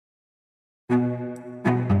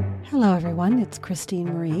Hello, everyone. It's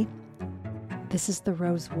Christine Marie. This is the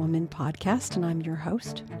Rose Woman podcast, and I'm your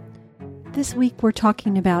host. This week, we're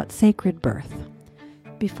talking about sacred birth.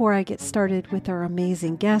 Before I get started with our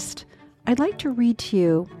amazing guest, I'd like to read to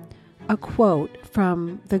you a quote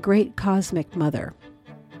from The Great Cosmic Mother,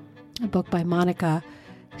 a book by Monica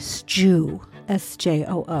Sjoo,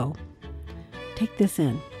 S-J-O-O. Take this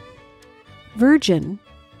in. Virgin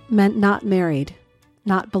meant not married,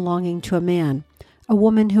 not belonging to a man, a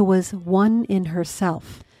woman who was one in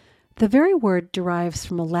herself. The very word derives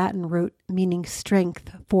from a Latin root meaning strength,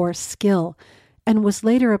 force, skill, and was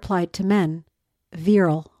later applied to men,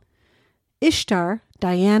 virile. Ishtar,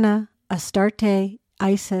 Diana, Astarte,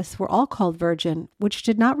 Isis were all called virgin, which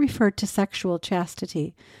did not refer to sexual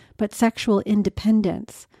chastity, but sexual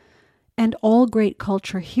independence. And all great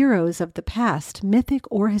culture heroes of the past, mythic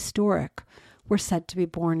or historic, were said to be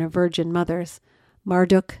born of virgin mothers.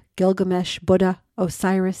 Marduk, Gilgamesh, Buddha,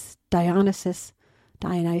 Osiris, Dionysus,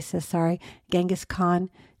 Genghis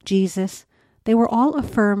Khan, Jesus, they were all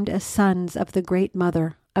affirmed as sons of the Great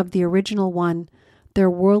Mother, of the original one,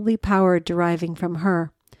 their worldly power deriving from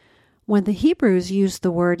her. When the Hebrews used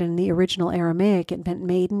the word in the original Aramaic, it meant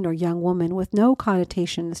maiden or young woman with no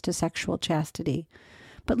connotations to sexual chastity.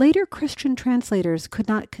 But later Christian translators could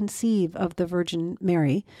not conceive of the Virgin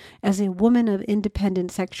Mary as a woman of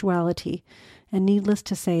independent sexuality, and needless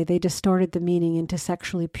to say, they distorted the meaning into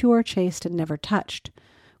sexually pure, chaste, and never touched.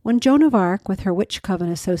 When Joan of Arc, with her witch coven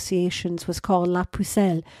associations, was called La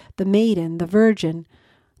Pucelle, the maiden, the virgin,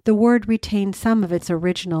 the word retained some of its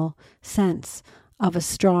original sense of a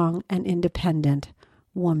strong and independent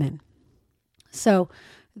woman. So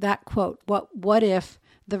that quote, what if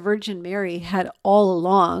the Virgin Mary had all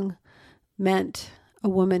along meant a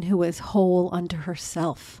woman who was whole unto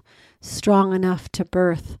herself, strong enough to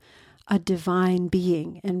birth a divine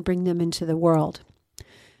being and bring them into the world.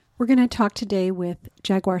 We're going to talk today with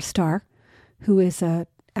Jaguar Star, who is an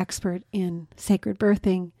expert in sacred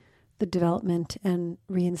birthing, the development and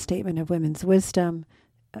reinstatement of women's wisdom.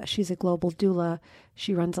 She's a global doula.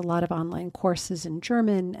 She runs a lot of online courses in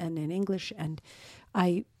German and in English, and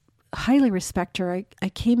I highly respect her. I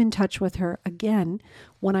came in touch with her again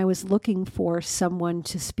when I was looking for someone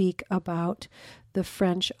to speak about the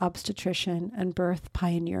French obstetrician and birth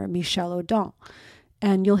pioneer Michel Audin.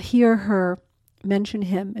 And you'll hear her mention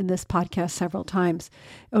him in this podcast several times.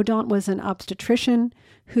 Audin was an obstetrician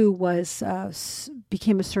who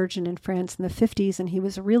became a surgeon in France in the 50s, and he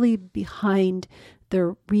was really behind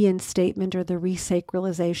the reinstatement or the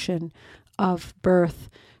resacralization of birth,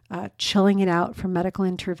 chilling it out from medical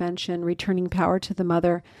intervention, returning power to the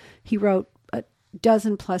mother. He wrote a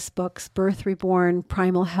dozen plus books: Birth Reborn,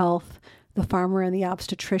 Primal Health, The Farmer and the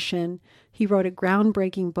Obstetrician. He wrote a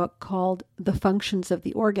groundbreaking book called The Functions of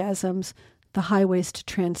the Orgasms, The Highways to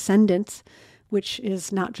Transcendence, which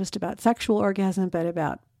is not just about sexual orgasm, but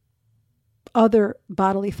about other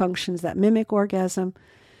bodily functions that mimic orgasm,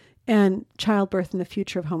 and Childbirth and the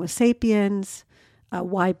Future of Homo sapiens,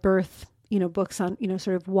 why birth, books on,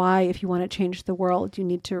 sort of why, if you want to change the world, you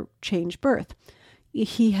need to change birth.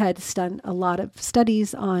 He had done a lot of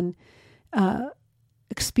studies on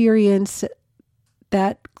experience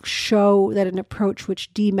that show that an approach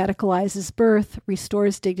which demedicalizes birth,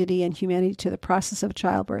 restores dignity and humanity to the process of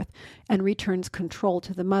childbirth, and returns control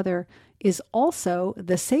to the mother is also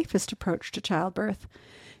the safest approach to childbirth.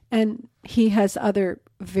 And he has other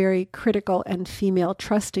very critical and female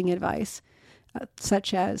trusting advice,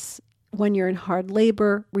 such as when you're in hard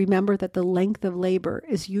labor, remember that the length of labor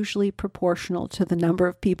is usually proportional to the number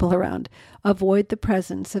of people around. Avoid the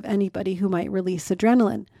presence of anybody who might release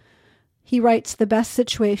adrenaline. He writes, the best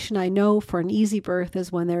situation I know for an easy birth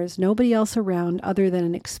is when there is nobody else around other than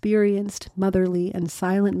an experienced, motherly, and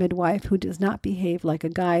silent midwife who does not behave like a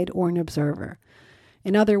guide or an observer.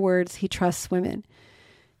 In other words, he trusts women.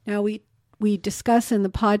 Now, we discuss in the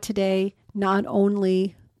pod today not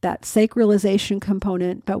only that sacralization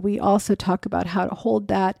component, but we also talk about how to hold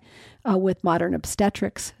that with modern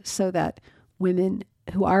obstetrics so that women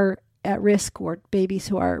who are at risk or babies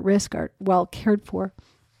who are at risk are well cared for,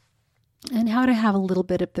 and how to have a little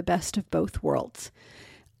bit of the best of both worlds.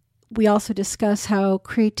 We also discuss how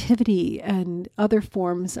creativity and other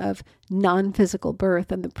forms of non-physical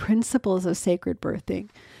birth and the principles of sacred birthing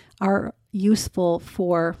are useful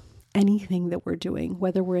for anything that we're doing,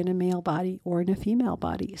 whether we're in a male body or in a female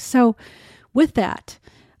body. So with that,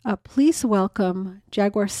 please welcome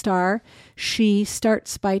Jaguar Star. She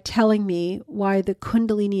starts by telling me why the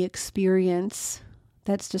Kundalini experience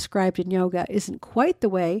that's described in yoga isn't quite the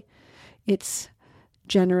way it's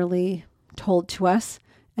generally told to us,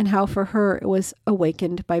 and how for her it was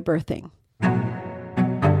awakened by birthing.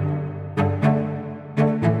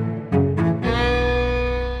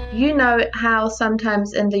 you know how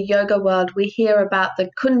sometimes in the yoga world we hear about the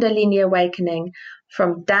Kundalini awakening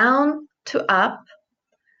from down to up,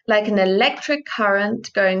 like an electric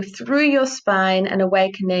current going through your spine and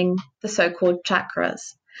awakening the so-called chakras.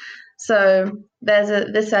 So there's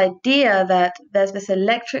this idea that there's this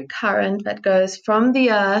electric current that goes from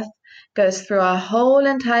the earth, goes through our whole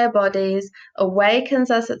entire bodies,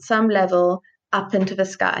 awakens us at some level up into the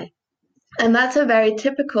sky. And that's a very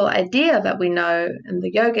typical idea that we know in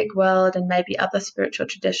the yogic world and maybe other spiritual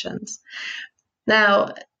traditions.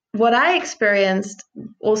 Now, what I experienced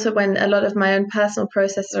also when a lot of my own personal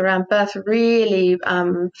processes around birth really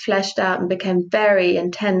fleshed out and became very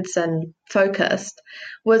intense and focused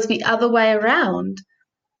was the other way around.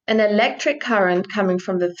 An electric current coming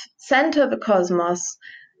from the center of the cosmos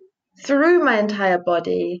through my entire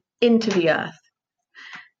body into the earth.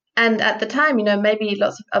 And at the time, maybe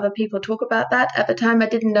lots of other people talk about that. At the time, I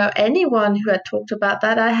didn't know anyone who had talked about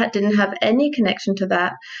that. Didn't have any connection to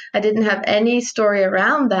that. I didn't have any story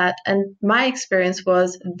around that. And my experience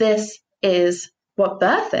was, this is what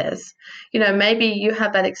birth is. Maybe you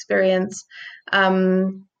have that experience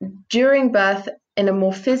during birth in a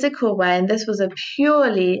more physical way. And this was a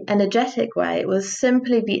purely energetic way. It was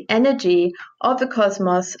simply the energy of the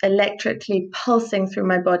cosmos electrically pulsing through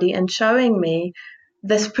my body and showing me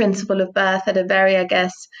this principle of birth at a very, I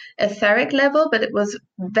guess, etheric level, but it was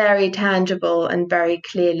very tangible and very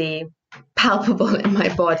clearly palpable in my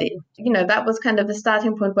body. That was kind of the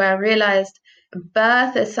starting point where I realized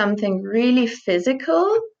birth is something really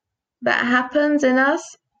physical that happens in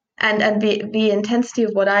us. And the intensity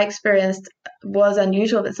of what I experienced was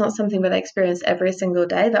unusual. It's not something that I experienced every single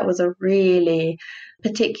day. That was a really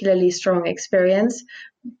particularly strong experience.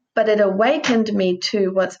 But it awakened me to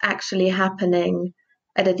what's actually happening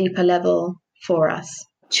at a deeper level for us.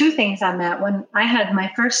 Two things on that. When I had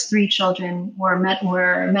my first three children were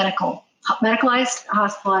medicalized,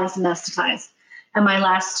 hospitalized, anesthetized. And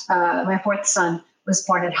my fourth son was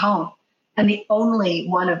born at home. And the only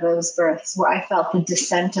one of those births where I felt the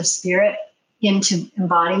descent of spirit into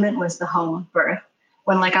embodiment was the home birth.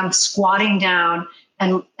 When I'm squatting down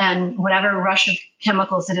and whatever rush of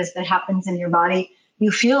chemicals it is that happens in your body, you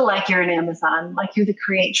feel like you're an Amazon, like you're the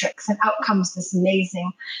creatrix, and out comes this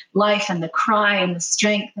amazing life and the cry and the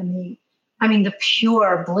strength and the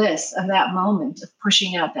pure bliss of that moment of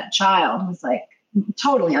pushing out that child was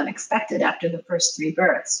totally unexpected after the first three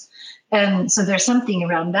births. And so there's something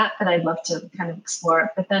around that I'd love to kind of explore.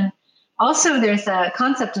 But then also there's a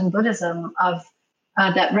concept in Buddhism of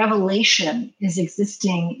that revelation is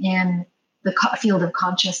existing in the field of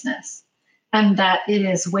consciousness. And that it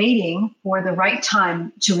is waiting for the right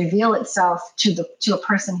time to reveal itself to a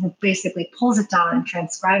person who basically pulls it down and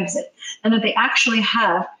transcribes it. And that they actually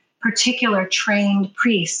have particular trained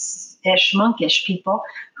priests-ish, monkish people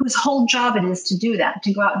whose whole job it is to do that,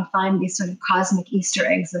 to go out and find these sort of cosmic Easter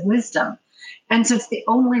eggs of wisdom. And so it's the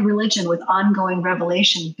only religion with ongoing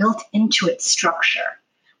revelation built into its structure,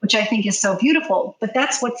 which I think is so beautiful. But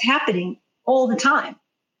that's what's happening all the time.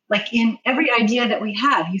 In every idea that we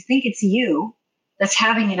have, you think it's you that's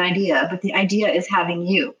having an idea, but the idea is having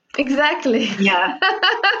you. Exactly. Yeah.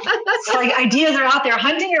 It's ideas are out there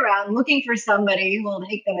hunting around, looking for somebody who will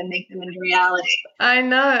take them and make them into reality. I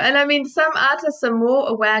know. And some artists are more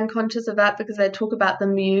aware and conscious of that because they talk about the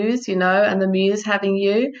muse, and the muse having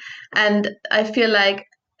you. And I feel like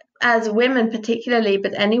as women particularly,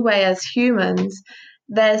 but anyway, as humans,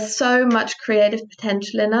 there's so much creative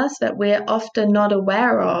potential in us that we're often not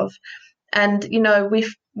aware of. And,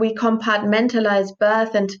 we compartmentalize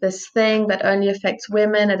birth into this thing that only affects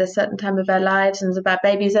women at a certain time of their lives and is about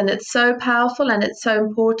babies. And it's so powerful and it's so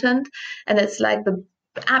important. And it's like the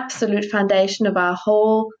absolute foundation of our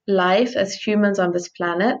whole life as humans on this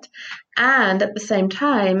planet. And at the same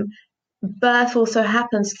time, birth also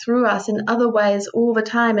happens through us in other ways all the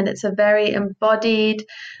time. And it's a very embodied,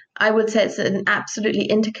 I would say it's an absolutely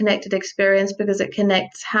interconnected experience because it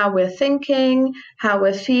connects how we're thinking, how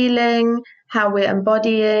we're feeling, how we're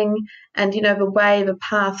embodying, and, the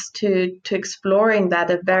paths to exploring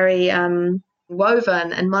that are very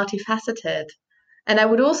woven and multifaceted. And I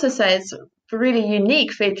would also say it's really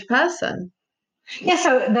unique for each person. Yeah,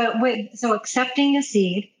 so accepting a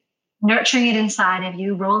seed, nurturing it inside of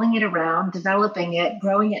you, rolling it around, developing it,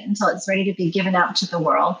 growing it until it's ready to be given out to the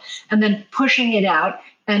world, and then pushing it out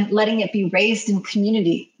and letting it be raised in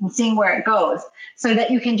community and seeing where it goes, so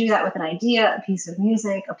that you can do that with an idea, a piece of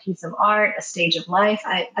music, a piece of art, a stage of life.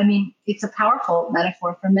 I mean, it's a powerful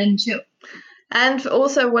metaphor for men too. And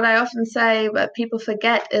also, what I often say, what people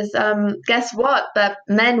forget is, guess what? That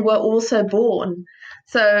men were also born.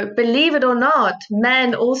 So, believe it or not,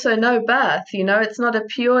 men also know birth. It's not a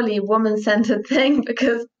purely woman centered thing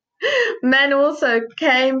because men also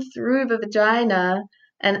came through the vagina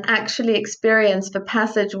and actually experienced the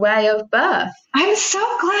passageway of birth. I'm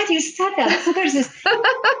so glad you said that. So there's this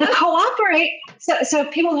the cooperate. So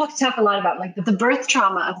people have to talk a lot about like the birth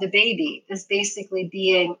trauma of the baby is basically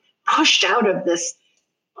being pushed out of this,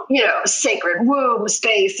 sacred womb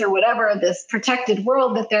space or whatever, this protected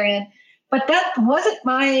world that they're in. But that wasn't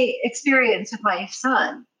my experience with my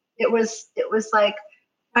son. It was like,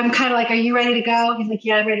 I'm kind of like, are you ready to go? He's like,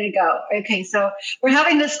 yeah, I'm ready to go. Okay, so we're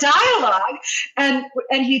having this dialogue, and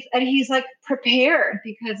he's like prepared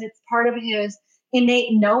because it's part of his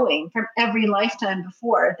innate knowing from every lifetime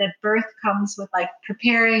before that birth comes with like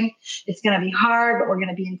preparing. It's going to be hard, but we're going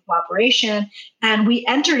to be in cooperation. And we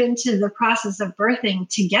entered into the process of birthing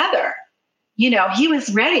together. He was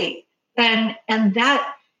ready, and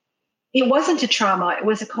that it wasn't a trauma; it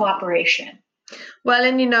was a cooperation. Well,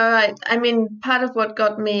 and I mean, part of what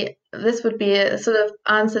got me, this would be a sort of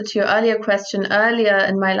answer to your earlier question. Earlier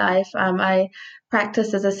in my life, I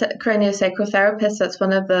practiced as a craniosacral therapist. That's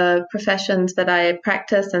one of the professions that I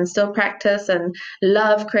practice and still practice and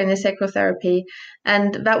love craniosacral therapy.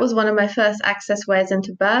 And that was one of my first access ways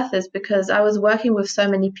into birth, is because I was working with so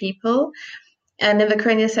many people. And in the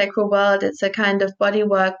craniosacral world, it's a kind of body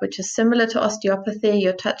work which is similar to osteopathy.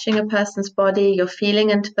 You're touching a person's body, you're feeling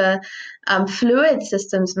into the fluid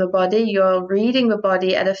systems in the body, you're reading the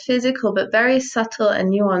body at a physical but very subtle and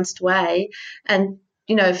nuanced way. And,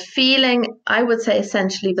 feeling, I would say,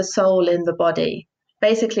 essentially the soul in the body.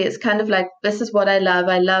 Basically, it's kind of like, this is what I love.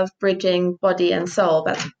 I love bridging body and soul.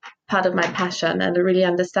 That's part of my passion, and really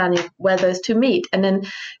understanding where those two meet. And in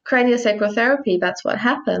craniosacral therapy, that's what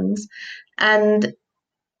happens. And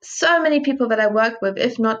so many people that I work with,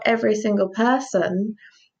 if not every single person,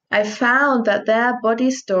 I found that their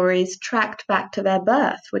body stories tracked back to their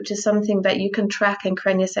birth, which is something that you can track in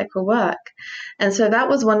craniosacral work. And so that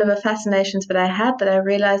was one of the fascinations that I had, that I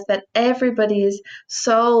realized that everybody's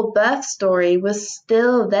soul birth story was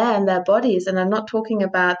still there in their bodies. And I'm not talking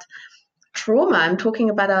about trauma, I'm talking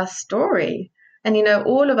about our story. And,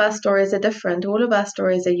 all of our stories are different. All of our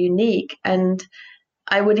stories are unique. And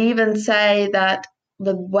I would even say that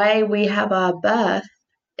the way we have our birth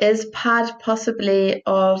is part possibly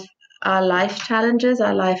of our life challenges,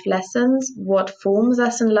 our life lessons, what forms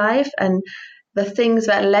us in life, and the things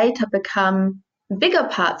that later become bigger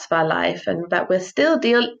parts of our life and that we're still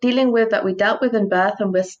dealing with, that we dealt with in birth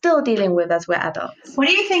and we're still dealing with as we're adults. What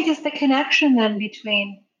do you think is the connection then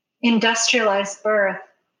between industrialized birth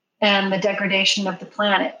and the degradation of the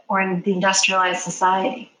planet, or in the industrialized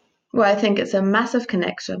society? Well, I think it's a massive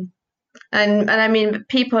connection. And I mean,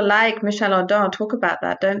 people like Michel Ardan talk about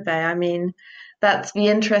that, don't they? I mean, that's the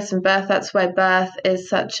interest in birth. That's why birth is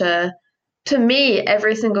to me,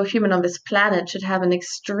 every single human on this planet should have an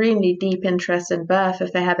extremely deep interest in birth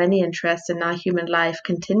if they have any interest in our human life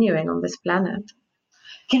continuing on this planet.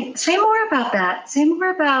 Say more about that. Say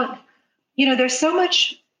more about, there's so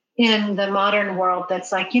much in the modern world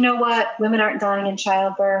that's like, you know what, women aren't dying in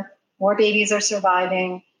childbirth, more babies are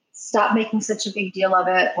surviving. Stop making such a big deal of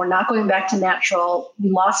it. We're not going back to natural.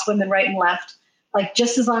 We lost women right and left. Like,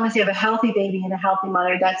 just as long as you have a healthy baby and a healthy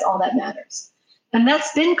mother, that's all that matters. And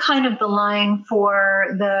that's been kind of the line for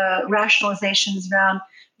the rationalizations around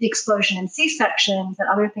the explosion in C-sections and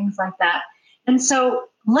other things like that. And so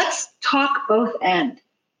let's talk both ends.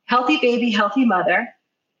 Healthy baby, healthy mother,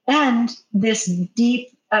 and this deep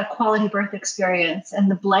quality birth experience, and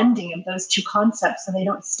the blending of those two concepts so they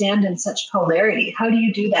don't stand in such polarity. How do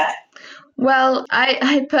you do that? Well,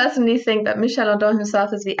 I personally think that Michel Ardan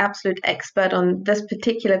himself is the absolute expert on this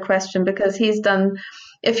particular question, because he's done,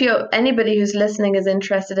 if anybody who's listening is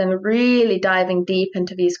interested in really diving deep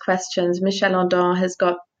into these questions, Michel Ardan has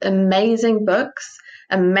got amazing books,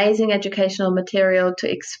 amazing educational material to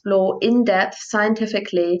explore in depth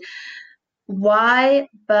scientifically why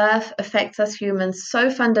birth affects us humans so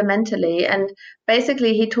fundamentally. And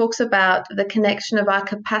basically, he talks about the connection of our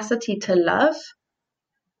capacity to love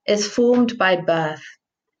is formed by birth,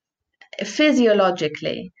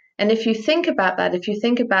 physiologically. And if you think about that, if you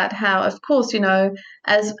think about how, of course,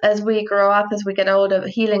 as we grow up, as we get older,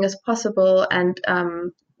 healing is possible, and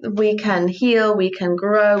we can heal, we can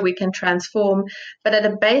grow, we can transform. But at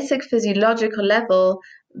a basic physiological level,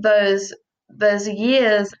 those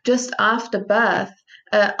years just after birth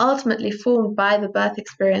are ultimately formed by the birth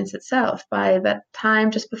experience itself, by that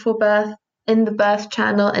time just before birth, in the birth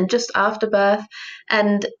channel and just after birth.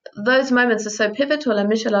 And those moments are so pivotal. And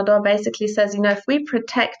Michel Ardor basically says, if we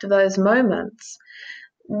protect those moments,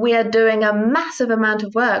 we are doing a massive amount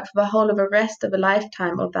of work for the whole of the rest of a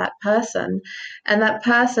lifetime of that person. And that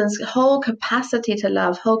person's whole capacity to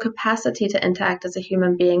love, whole capacity to interact as a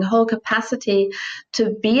human being, whole capacity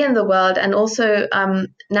to be in the world. And also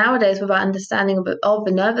nowadays, with our understanding of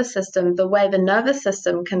the nervous system, the way the nervous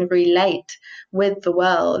system can relate with the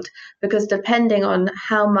world, because depending on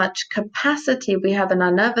how much capacity we have in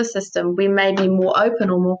our nervous system, we may be more open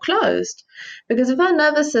or more closed. Because if our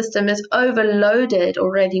nervous system is overloaded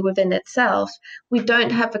already within itself, we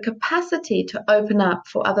don't have the capacity to open up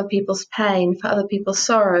for other people's pain, for other people's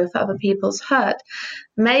sorrow, for other people's hurt.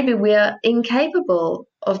 Maybe we are incapable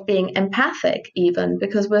of being empathic even,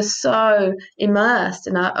 because we're so immersed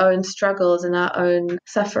in our own struggles and our own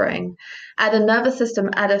suffering at a nervous system,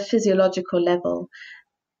 at a physiological level.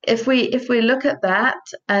 If we look at that,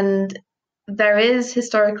 and there is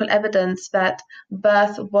historical evidence that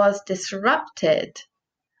birth was disrupted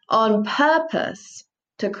on purpose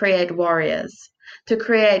to create warriors, to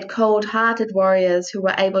create cold-hearted warriors who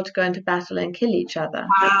were able to go into battle and kill each other.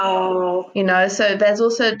 Wow. So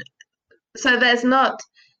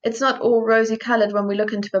it's not all rosy colored when we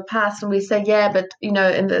look into the past and we say, yeah, but in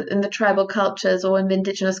the tribal cultures or in the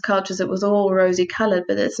indigenous cultures it was all rosy colored,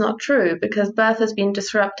 but it's not true, because birth has been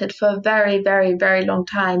disrupted for a very, very, very long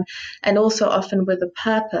time, and also often with a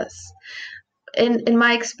purpose. In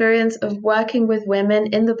my experience of working with women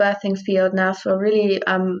in the birthing field now for really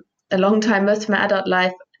a long time, most of my adult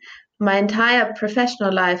life, my entire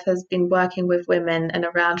professional life has been working with women and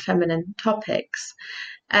around feminine topics.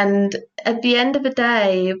 And at the end of the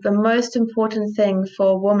day, the most important thing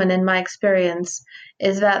for a woman, in my experience,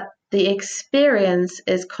 is that the experience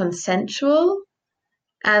is consensual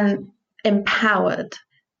and empowered.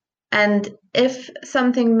 And if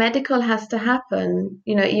something medical has to happen,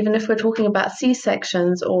 even if we're talking about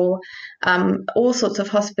C-sections or all sorts of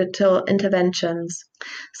hospital interventions,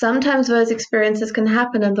 sometimes those experiences can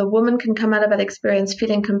happen and the woman can come out of that experience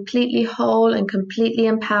feeling completely whole and completely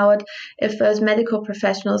empowered if those medical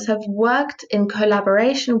professionals have worked in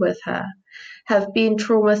collaboration with her, have been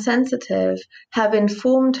trauma sensitive, have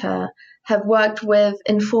informed her, have worked with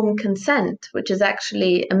informed consent, which is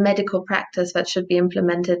actually a medical practice that should be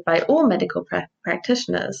implemented by all medical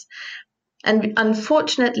practitioners. And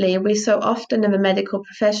unfortunately, we so often in the medical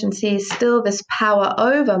profession see still this power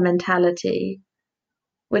over mentality,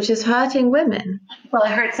 which is hurting women. Well,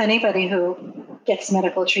 it hurts anybody who gets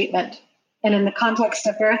medical treatment. And in the context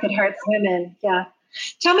of birth, it hurts women. Yeah.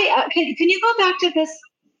 Tell me, can you go back to this?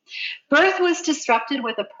 Birth was disrupted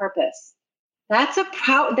with a purpose. That's a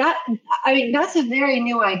very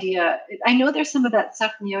new idea. I know there's some of that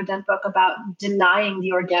stuff in the Odent book about denying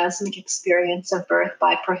the orgasmic experience of birth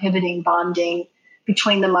by prohibiting bonding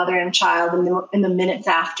between the mother and child in the minutes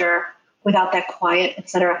after, without that quiet,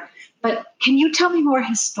 etc. But can you tell me more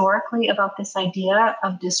historically about this idea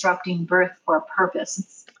of disrupting birth for a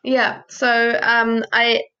purpose? Yeah. So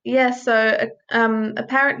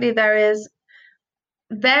apparently there is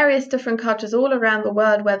various different cultures all around the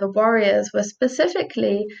world where the warriors were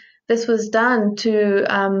specifically, this was done to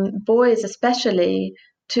boys especially,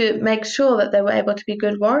 to make sure that they were able to be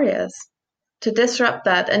good warriors, to disrupt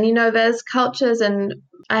that. And there's cultures, and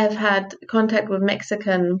I have had contact with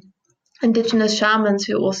Mexican indigenous shamans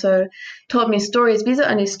who also told me stories. These are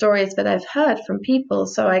only stories that I've heard from people,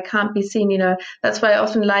 so I can't be seen, that's why I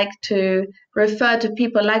often like to refer to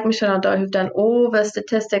people like Michel Ardor who've done all the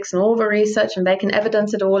statistics and all the research, and they can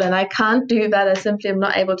evidence it all, and I can't do that. I simply am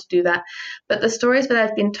not able to do that. But the stories that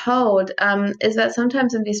I've been told is that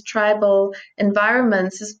sometimes in these tribal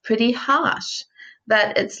environments is pretty harsh,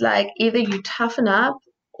 that it's like either you toughen up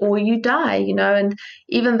or you die, and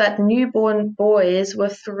even that newborn boys were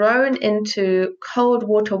thrown into cold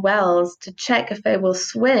water wells to check if they will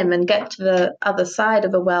swim and get to the other side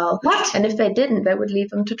of the well. What? And if they didn't, they would leave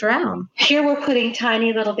them to drown. Here we're putting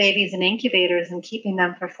tiny little babies in incubators and keeping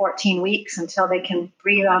them for 14 weeks until they can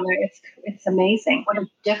breathe on their, it's amazing. What a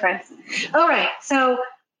difference. All right. So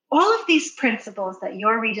all of these principles that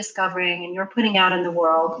you're rediscovering and you're putting out in the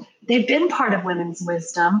world, they've been part of women's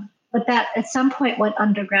wisdom, but that at some point went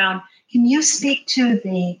underground. Can you speak to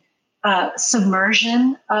the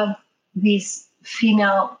submersion of these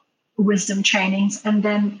female wisdom trainings and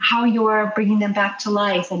then how you're bringing them back to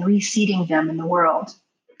life and reseeding them in the world?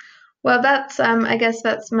 Well, that's, I guess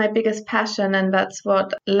that's my biggest passion, and that's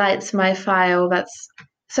what lights my fire.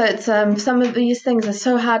 It's some of these things are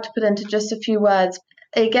so hard to put into just a few words.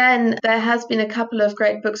 Again, there has been a couple of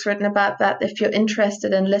great books written about that if you're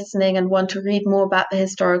interested in listening and want to read more about the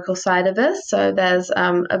historical side of this. So there's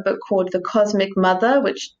a book called The Cosmic Mother,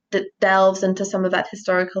 which delves into some of that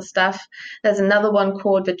historical stuff. There's another one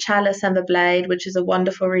called The Chalice and the Blade, which is a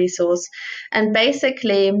wonderful resource. And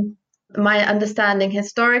basically, my understanding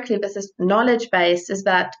historically, this is knowledge based, is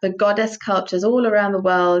that the goddess cultures all around the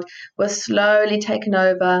world were slowly taken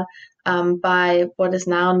over by what is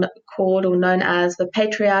now called or known as the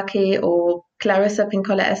patriarchy, or Clarissa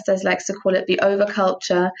Pinkola Estes likes to call it the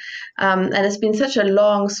overculture. And it's been such a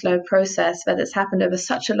long, slow process that it's happened over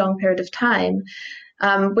such a long period of time,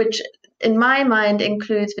 which in my mind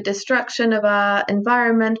includes the destruction of our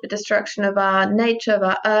environment, the destruction of our nature, of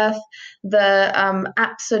our earth, the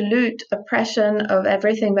absolute oppression of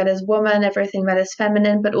everything that is woman, everything that is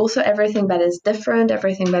feminine, but also everything that is different,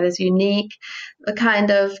 everything that is unique, the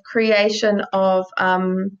kind of creation of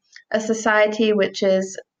a society which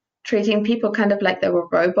is treating people kind of like they were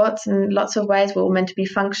robots in lots of ways. We're all meant to be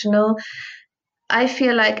functional. I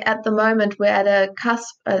feel like at the moment we're at a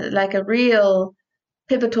cusp, like a real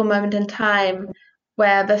pivotal moment in time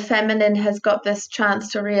where the feminine has got this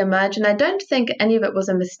chance to reemerge. And I don't think any of it was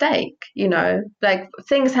a mistake, like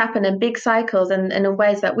things happen in big cycles and in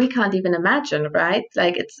ways that we can't even imagine, right?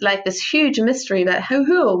 Like it's like this huge mystery that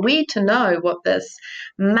who are we to know what this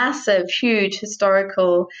massive, huge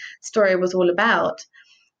historical story was all about?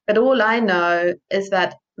 But all I know is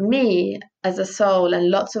that me as a soul and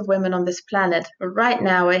lots of women on this planet right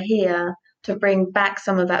now are here to bring back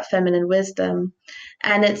some of that feminine wisdom.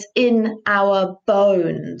 And it's in our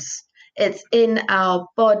bones. It's in our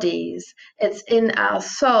bodies. It's in our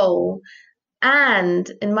soul.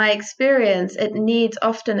 And in my experience, it needs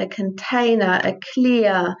often a container, a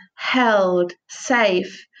clear, held,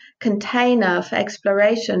 safe container for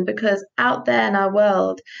exploration, because out there in our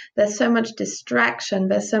world, there's so much distraction,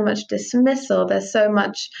 there's so much dismissal, there's so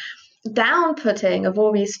much downputting of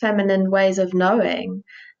all these feminine ways of knowing.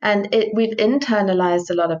 And we've internalized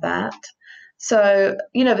a lot of that. So,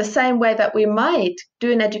 the same way that we might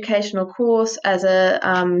do an educational course as a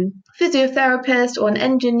physiotherapist or an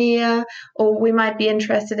engineer, or we might be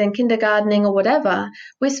interested in kindergartening or whatever,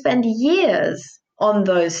 we spend years on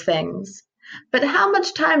those things. But how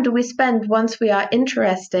much time do we spend once we are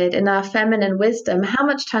interested in our feminine wisdom? How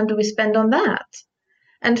much time do we spend on that?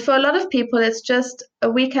 And for a lot of people, it's just a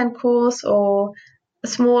weekend course or a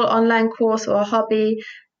small online course or a hobby.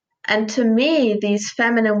 And to me, these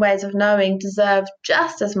feminine ways of knowing deserve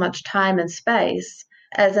just as much time and space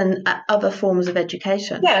as in other forms of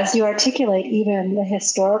education. Yes, you articulate even the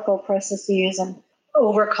historical processes and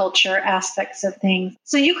overculture aspects of things.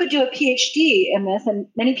 So you could do a PhD in this, and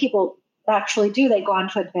many people actually do. They go on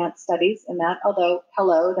to advanced studies in that,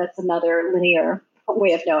 although, that's another linear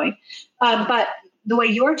way of knowing. But the way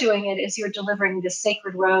you're doing it is you're delivering the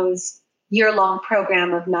Sacred Rose year-long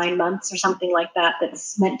program of 9 months or something like that,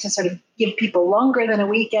 that's meant to sort of give people longer than a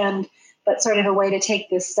weekend, but sort of a way to take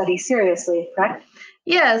this study seriously, correct?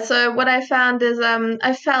 Yeah, so what I found is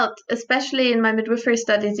I felt, especially in my midwifery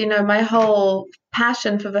studies, my whole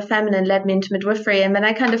passion for the feminine led me into midwifery. And then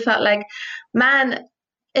I kind of felt like, man,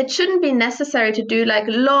 it shouldn't be necessary to do like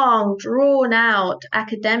long, drawn out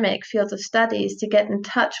academic fields of studies to get in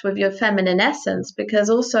touch with your feminine essence, because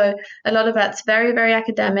also a lot of that's very, very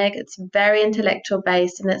academic. It's very intellectual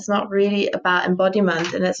based, and it's not really about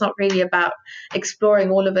embodiment, and it's not really about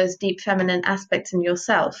exploring all of those deep feminine aspects in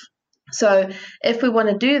yourself. So if we want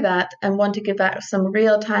to do that and want to give that some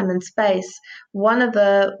real time and space, one of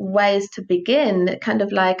the ways to begin, kind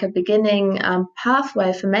of like a beginning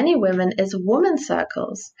pathway for many women, is women's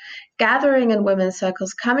circles, gathering in women's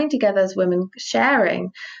circles, coming together as women, sharing.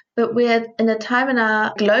 But we're in a time in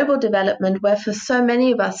our global development where for so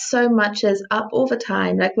many of us, so much is up all the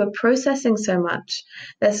time. Like we're processing so much.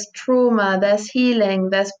 There's trauma, there's healing,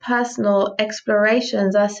 there's personal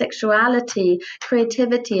explorations, our sexuality,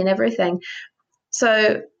 creativity, and everything.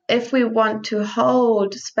 So if we want to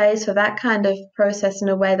hold space for that kind of process in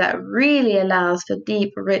a way that really allows for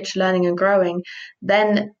deep, rich learning and growing,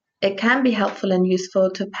 then it can be helpful and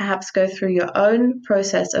useful to perhaps go through your own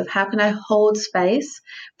process of how can I hold space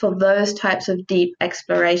for those types of deep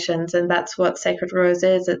explorations. And that's what Sacred Rose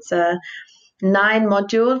is. It's a 9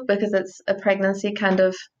 module because it's a pregnancy kind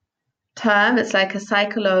of term. It's like a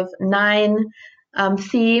cycle of 9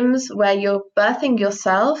 themes where you're birthing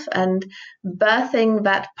yourself and birthing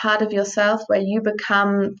that part of yourself where you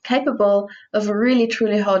become capable of really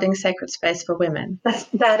truly holding sacred space for women.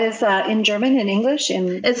 That is in German, in English?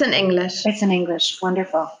 It's in English. It's in English.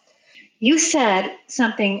 Wonderful. You said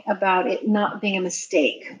something about it not being a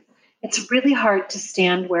mistake. it's really hard to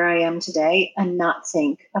stand where I am today and not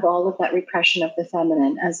think of all of that repression of the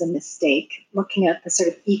feminine as a mistake, looking at the sort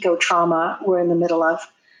of eco-trauma we're in the middle of,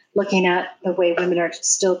 looking at the way women are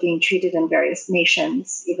still being treated in various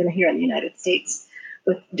nations, even here in the United States,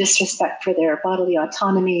 with disrespect for their bodily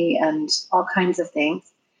autonomy and all kinds of things.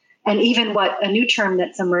 And even what a new term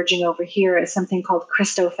that's emerging over here is something called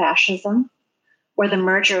Christofascism, or the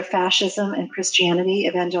merger of fascism and Christianity,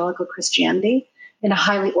 evangelical Christianity, in a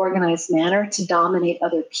highly organized manner to dominate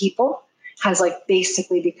other people, has like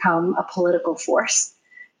basically become a political force.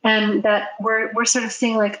 And that we're sort of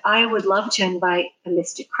seeing, like, I would love to invite the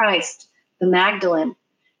Mystic Christ, the Magdalene,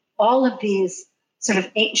 all of these sort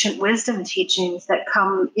of ancient wisdom teachings that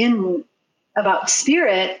come in about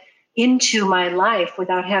spirit into my life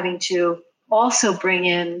without having to also bring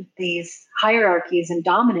in these hierarchies and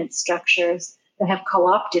dominant structures that have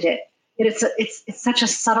co-opted it. It's such a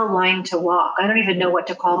subtle line to walk. I don't even know what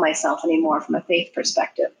to call myself anymore from a faith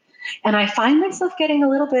perspective. And I find myself getting a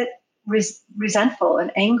little bit resentful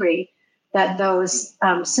and angry that those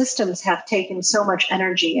systems have taken so much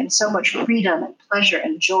energy and so much freedom and pleasure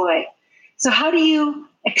and joy. So how do you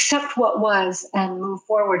accept what was and move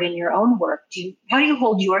forward in your own work? How do you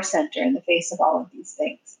hold your center in the face of all of these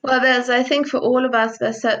things? Well, I think for all of us,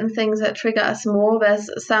 there's certain things that trigger us more. There's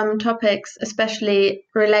some topics, especially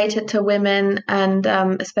related to women and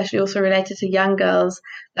especially also related to young girls,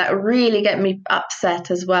 that really get me upset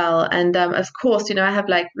as well. And of course, I have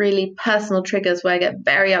like really personal triggers where I get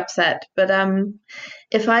very upset. But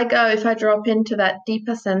if I drop into that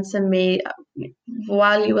deeper sense in me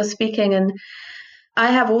while you were speaking, and I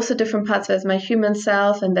have also different parts. There's my human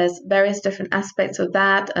self, and there's various different aspects of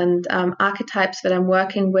that, and archetypes that I'm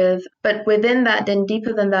working with. But within that, then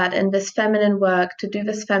deeper than that, in this feminine work, to do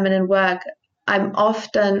this feminine work, I'm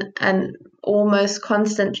often and almost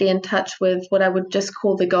constantly in touch with what I would just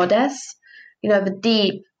call the goddess, the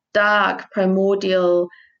deep, dark, primordial,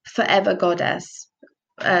 forever goddess,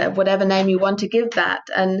 whatever name you want to give that.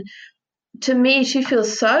 And to me, she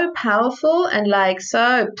feels so powerful and like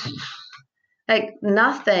so... Like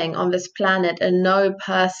nothing on this planet and no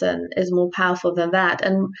person is more powerful than that.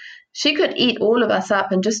 And she could eat all of us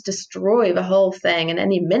up and just destroy the whole thing in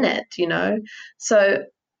any minute, So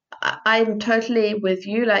I'm totally with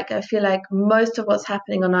you. Like, I feel like most of what's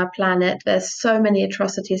happening on our planet, there's so many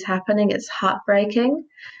atrocities happening. It's heartbreaking.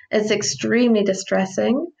 It's extremely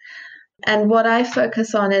distressing. And what I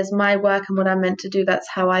focus on is my work and what I'm meant to do. That's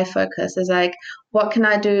how I focus, is like, what can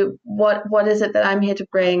I do? What is it that I'm here to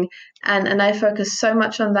bring? And I focus so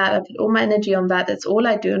much on that. I put all my energy on that. It's all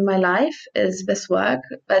I do in my life is this work.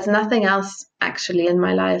 There's nothing else actually in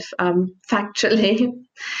my life, factually.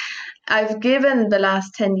 I've given the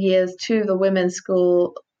last 10 years to the women's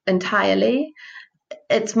school entirely.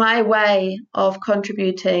 It's my way of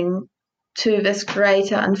contributing to this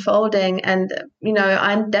greater unfolding. And,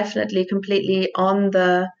 I'm definitely completely on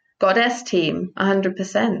the goddess team,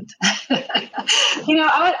 100%.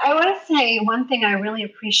 I want to say one thing I really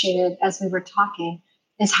appreciated as we were talking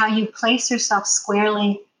is how you place yourself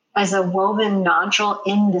squarely as a woven nodule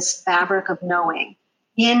in this fabric of knowing,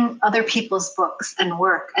 in other people's books and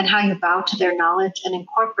work, and how you bow to their knowledge and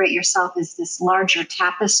incorporate yourself as this larger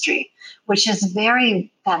tapestry, which is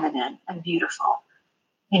very feminine and beautiful.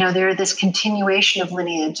 There this continuation of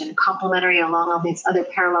lineage and complementary along all these other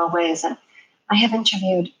parallel ways. And I have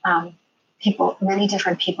interviewed many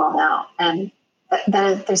different people now, and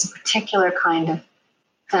there's a particular kind of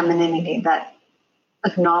femininity that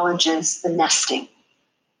acknowledges the nesting,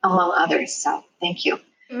 among others. So thank you.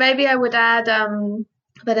 Maybe I would add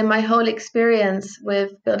that in my whole experience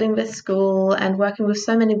with building this school and working with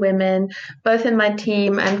so many women, both in my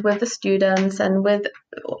team and with the students and with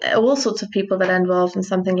all sorts of people that are involved in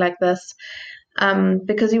something like this,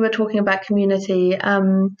 because you were talking about community,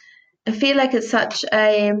 I feel like it's such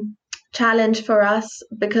a challenge for us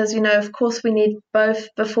because, of course we need both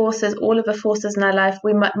the forces, all of the forces in our life.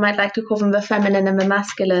 We might like to call them the feminine and the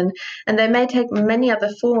masculine, and they may take many other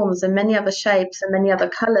forms and many other shapes and many other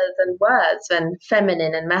colors and words than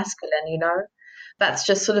feminine and masculine, That's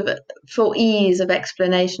just sort of for ease of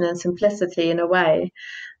explanation and simplicity in a way.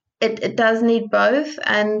 It does need both,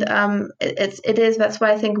 and that's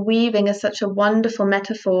why I think weaving is such a wonderful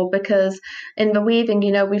metaphor, because in the weaving,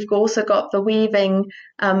 we've also got the weaving,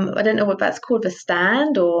 I don't know what that's called, the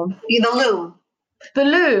stand or the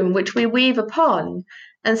loom, which we weave upon.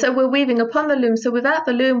 And so we're weaving upon the loom. So without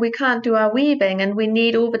the loom, we can't do our weaving, and we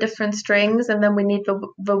need all the different strings, and then we need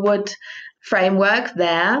the wood framework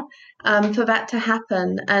there for that to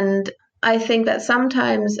happen. And I think that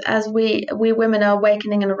sometimes as we women are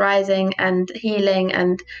awakening and rising and healing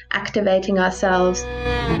and activating ourselves,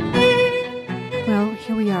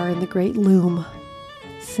 in the great loom,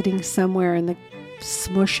 sitting somewhere in the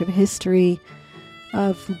smush of history,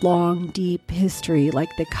 of long, deep history,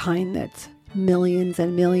 like the kind that's millions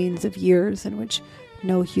and millions of years in which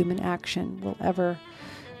no human action will ever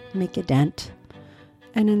make a dent.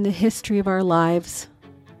 And in the history of our lives,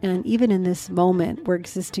 and even in this moment, we're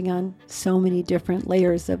existing on so many different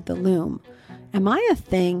layers of the loom. Am I a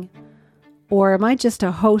thing? Or am I just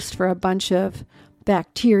a host for a bunch of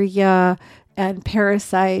bacteria and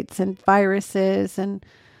parasites and viruses and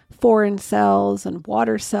foreign cells and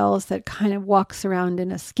water cells that kind of walks around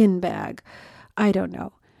in a skin bag? I don't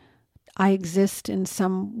know. I exist in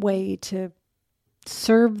some way to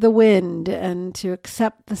serve the wind and to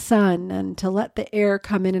accept the sun and to let the air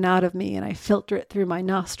come in and out of me, and I filter it through my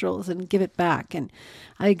nostrils and give it back. And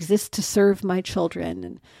I exist to serve my children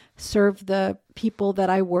and serve the people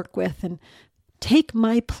that I work with and take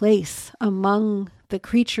my place among the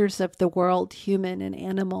creatures of the world, human and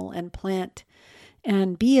animal and plant,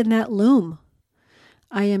 and be in that loom.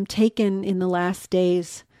 I am taken in the last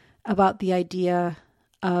days about the idea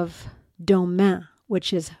of domaine,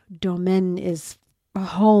 which is domaine is a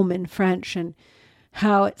home in French, and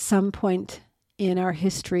how at some point in our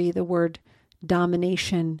history the word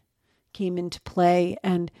domination came into play,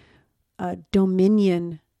 and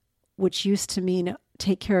dominion, which used to mean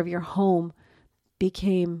take care of your home,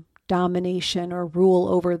 became domination or rule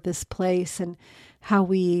over this place, and how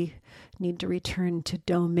we need to return to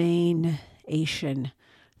domaination,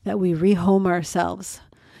 that we rehome ourselves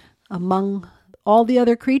among all the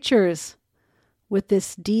other creatures with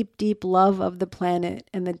this deep, deep love of the planet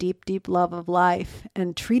and the deep, deep love of life,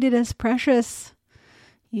 and treat it as precious,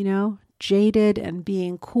 jaded and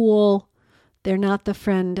being cool. They're not the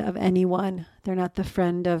friend of anyone. They're not the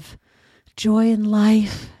friend of joy in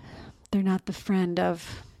life. They're not the friend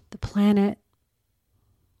of the planet.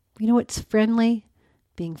 You know what's friendly?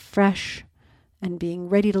 Being fresh and being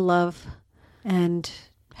ready to love and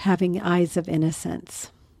having eyes of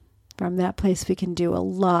innocence. From that place, we can do a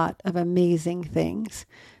lot of amazing things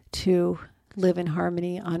to live in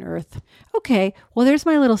harmony on earth. Okay, well, there's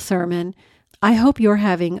my little sermon. I hope you're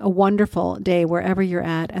having a wonderful day wherever you're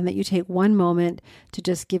at, and that you take one moment to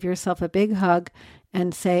just give yourself a big hug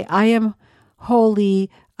and say, I am holy,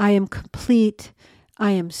 I am complete,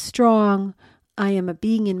 I am strong, I am a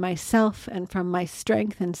being in myself, and from my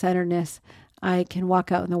strength and centeredness, I can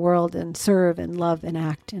walk out in the world and serve and love and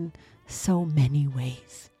act in so many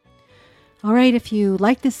ways. All right, if you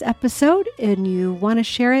like this episode and you want to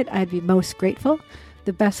share it, I'd be most grateful.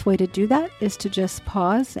 The best way to do that is to just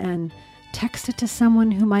pause and text it to someone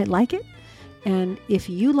who might like it. And if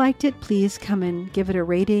you liked it, please come and give it a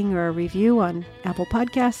rating or a review on Apple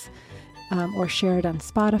Podcasts, or share it on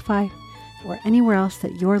Spotify or anywhere else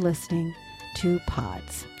that you're listening to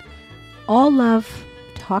pods. All love.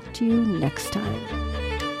 Talk to you next time.